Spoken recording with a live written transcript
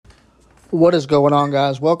What is going on,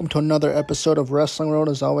 guys? Welcome to another episode of Wrestling World.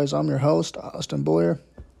 As always, I'm your host, Austin Boyer.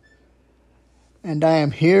 And I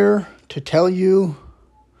am here to tell you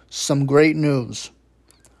some great news.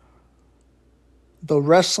 The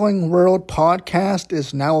Wrestling World podcast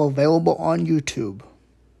is now available on YouTube.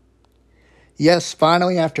 Yes,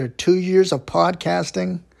 finally, after 2 years of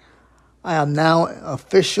podcasting, I am now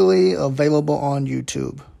officially available on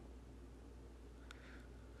YouTube.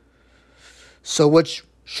 So what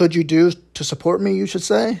should you do to support me, you should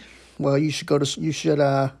say? Well, you should go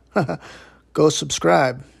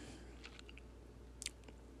subscribe.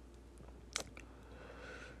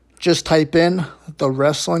 Just type in the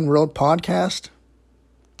Wrestling World Podcast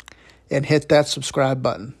and hit that subscribe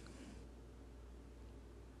button.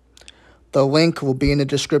 The link will be in the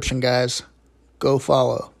description, guys. Go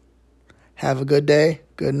follow. Have a good day,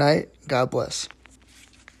 good night, God bless.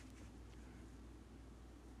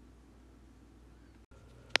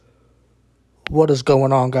 What is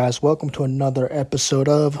going on, guys? Welcome to another episode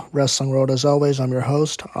of Wrestling World. As always, I'm your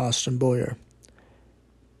host, Austin Boyer.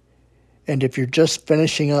 And if you're just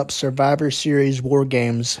finishing up Survivor Series War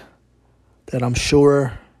Games, then I'm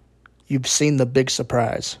sure you've seen the big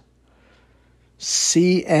surprise.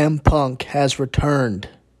 CM Punk has returned.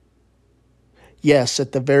 Yes,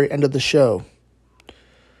 at the very end of the show.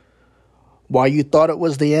 While you thought it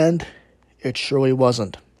was the end, it surely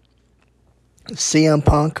wasn't. CM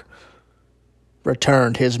Punk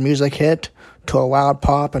returned. His music hit to a loud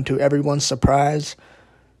pop, and to everyone's surprise,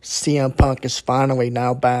 CM Punk is finally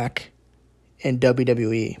now back in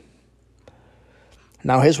WWE.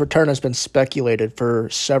 Now, his return has been speculated for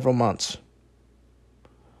several months.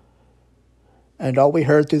 And all we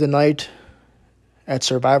heard through the night at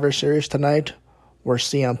Survivor Series tonight were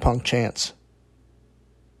CM Punk chants.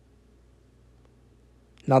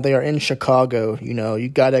 Now, they are in Chicago. You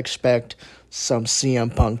got to expect some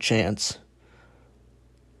CM Punk chants.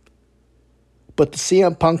 But the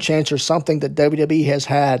CM Punk chants are something that WWE has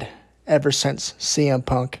had ever since CM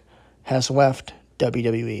Punk has left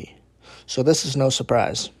WWE. So this is no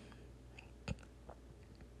surprise.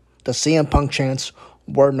 The CM Punk chants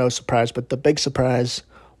were no surprise, but the big surprise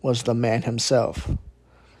was the man himself.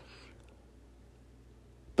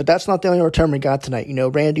 But that's not the only return we got tonight.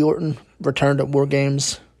 Randy Orton returned at War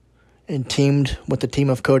Games and teamed with the team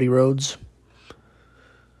of Cody Rhodes,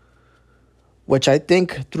 which I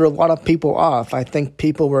think threw a lot of people off. I think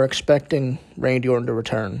people were expecting Randy Orton to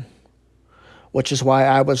return, which is why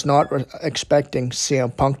I was not expecting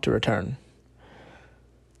CM Punk to return.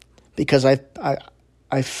 Because I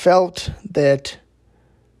felt that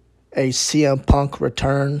a CM Punk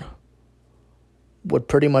return would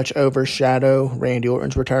pretty much overshadow Randy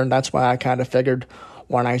Orton's return. That's why I kind of figured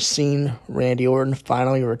when I seen Randy Orton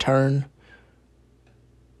finally return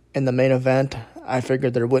in the main event, I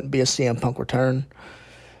figured there wouldn't be a CM Punk return.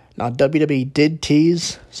 Now, WWE did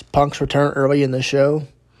tease Punk's return early in the show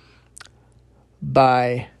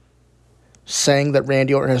by saying that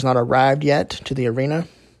Randy Orton has not arrived yet to the arena,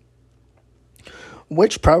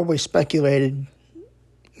 which probably speculated,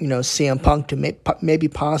 CM Punk to maybe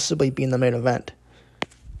possibly be in the main event.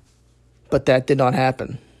 But that did not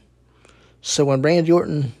happen. So when Randy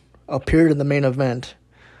Orton appeared in the main event,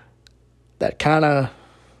 that kind of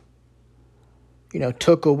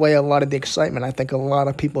took away a lot of the excitement. I think a lot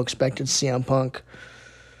of people expected CM Punk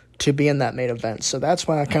to be in that main event. So that's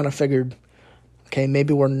why I kind of figured, okay,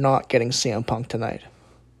 maybe we're not getting CM Punk tonight.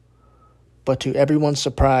 But to everyone's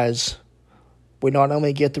surprise, we not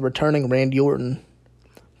only get the returning Randy Orton,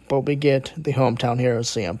 but we get the hometown hero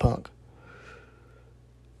CM Punk.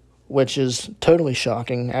 Which is totally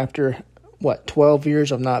shocking. After, 12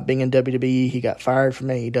 years of not being in WWE, he got fired from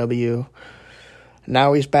AEW.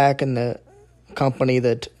 Now he's back in the company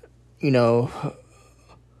that,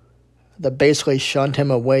 that basically shunned him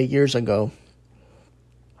away years ago.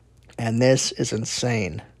 And this is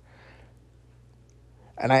insane.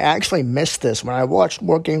 And I actually missed this. When I watched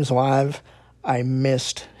War Games Live, I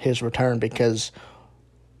missed his return because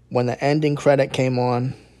when the ending credit came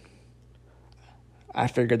on, I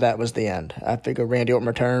figured that was the end. I figured Randy Orton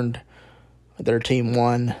returned, their team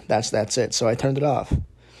won, that's it. So I turned it off.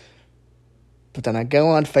 But then I go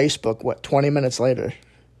on Facebook, 20 minutes later,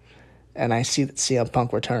 and I see that CM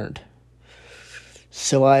Punk returned.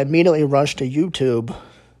 So I immediately rushed to YouTube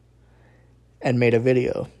and made a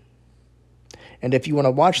video. And if you want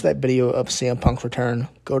to watch that video of CM Punk's return,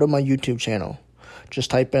 go to my YouTube channel.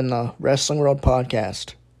 Just type in the Wrestling World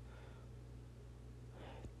Podcast.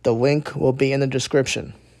 The link will be in the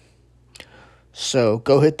description. So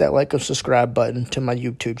go hit that like and subscribe button to my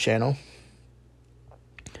YouTube channel.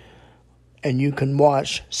 And you can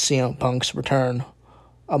watch CM Punk's return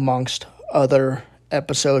amongst other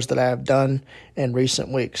episodes that I have done in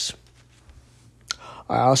recent weeks.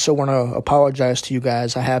 I also want to apologize to you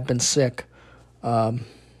guys. I have been sick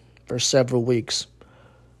for several weeks,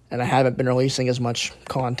 and I haven't been releasing as much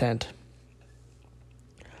content.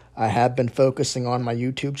 I have been focusing on my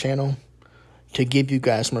YouTube channel to give you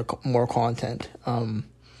guys more content.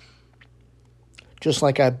 Just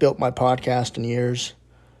like I built my podcast in years,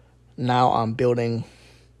 now I'm building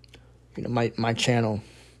my channel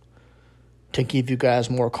to give you guys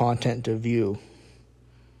more content to view.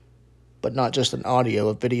 But not just an audio,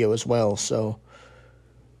 a video as well. So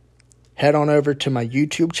head on over to my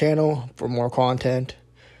YouTube channel for more content.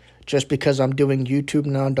 Just because I'm doing YouTube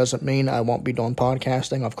now doesn't mean I won't be doing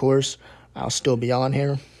podcasting. Of course, I'll still be on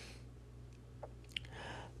here.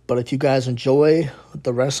 But if you guys enjoy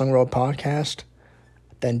the Wrestling World podcast,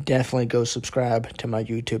 then definitely go subscribe to my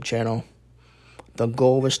YouTube channel. The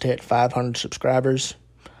goal is to hit 500 subscribers.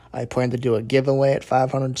 I plan to do a giveaway at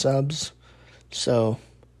 500 subs. So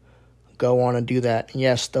go on and do that. And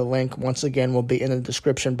yes, the link, once again, will be in the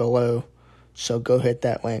description below. So go hit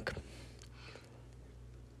that link.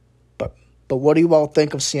 But what do you all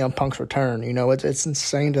think of CM Punk's return? It's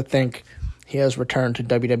insane to think he has returned to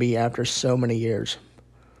WWE after so many years.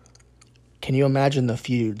 Can you imagine the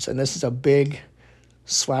feuds? And this is a big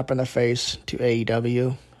slap in the face to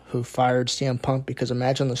AEW, who fired CM Punk, because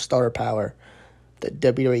imagine the star power that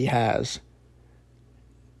WWE has.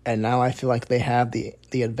 And now I feel like they have the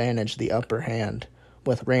advantage, the upper hand,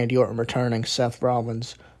 with Randy Orton returning, Seth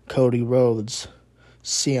Rollins, Cody Rhodes,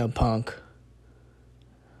 CM Punk,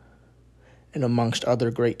 and amongst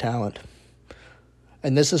other great talent.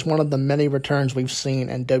 And this is one of the many returns we've seen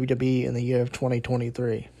in WWE in the year of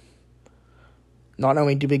 2023. Not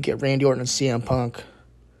only did we get Randy Orton and CM Punk,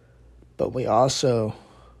 but we also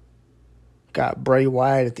got Bray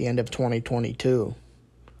Wyatt at the end of 2022.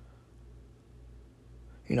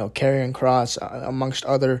 Karrion Kross, amongst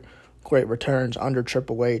other great returns under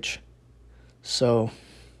Triple H. So,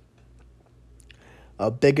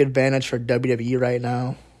 a big advantage for WWE right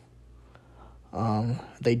now.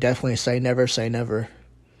 They definitely say never.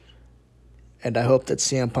 And I hope that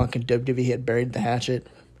CM Punk and WWE had buried the hatchet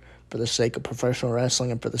for the sake of professional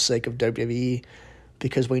wrestling and for the sake of WWE,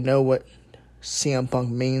 because we know what CM Punk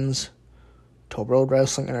means to World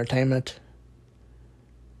Wrestling Entertainment,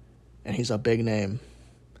 and he's a big name.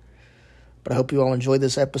 But I hope you all enjoyed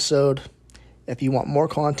this episode. If you want more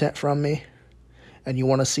content from me and you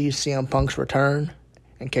want to see CM Punk's return,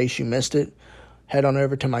 in case you missed it, head on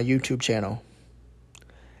over to my YouTube channel.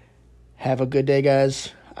 Have a good day,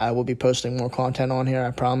 guys. I will be posting more content on here,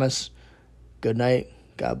 I promise. Good night.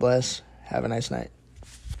 God bless. Have a nice night.